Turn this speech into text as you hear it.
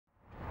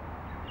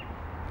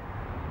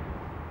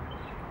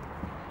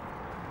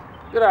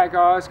G'day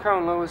guys,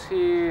 Cohen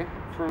here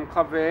from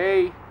Club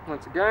VE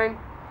once again.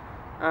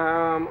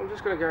 I'm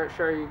just going to go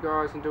show you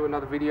guys and do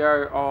another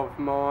video of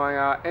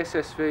my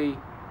SSV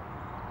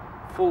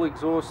full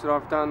exhaust that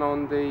I've done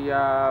on the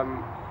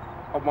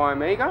on my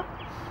Omega.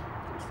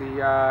 It's the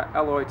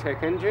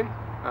Alloytec engine.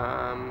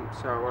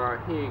 So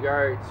here you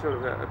go. It's sort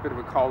of a bit of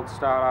a cold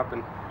start up,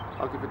 and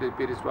I'll give it a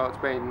bit as well. It's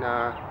been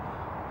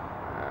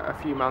a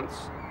few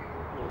months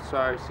or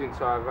so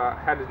since I've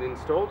had it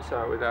installed,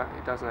 so it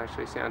doesn't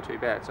actually sound too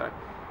bad. So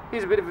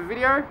here's a bit of a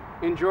video.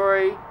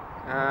 Enjoy.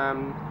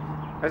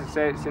 As I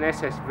said, it's an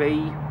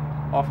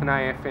SSV off an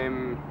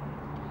AFM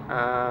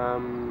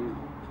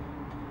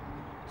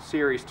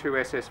Series 2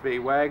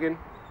 SSV wagon,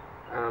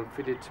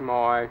 fitted to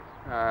my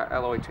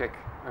Alloytec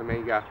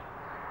Omega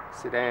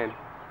sedan.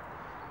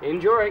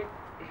 Enjoy.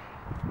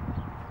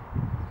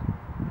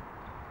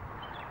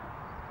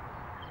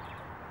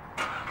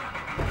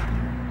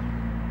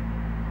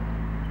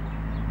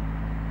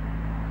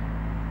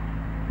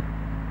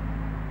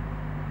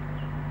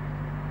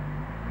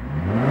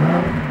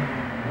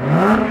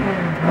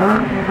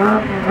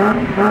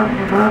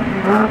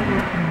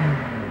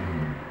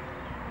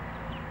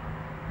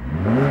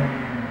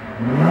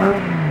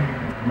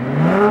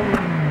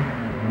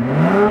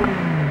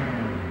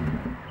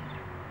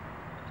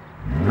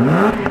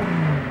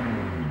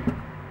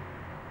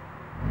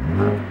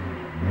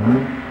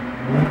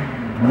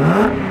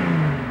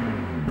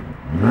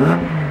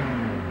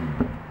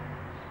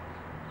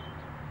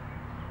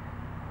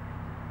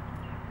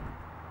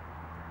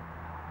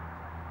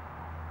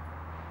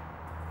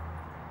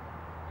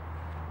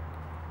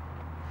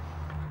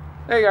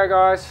 There you go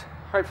guys,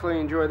 hopefully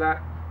you enjoyed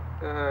that.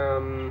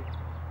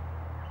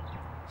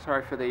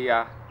 Sorry for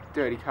the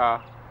dirty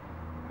car,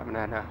 haven't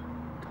had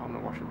time to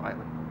wash it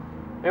lately.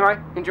 Anyway,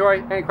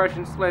 enjoy. Any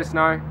questions, let us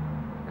know.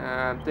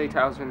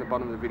 Details are in the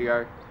bottom of the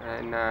video,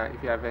 and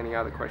if you have any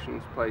other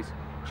questions, please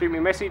shoot me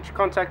a message,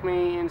 contact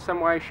me in some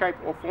way, shape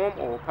or form,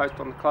 or post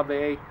on the Club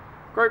VE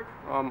group.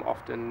 I'm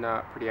often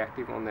pretty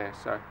active on there,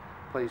 so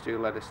please do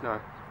let us know.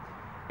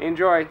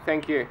 Enjoy,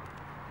 thank you.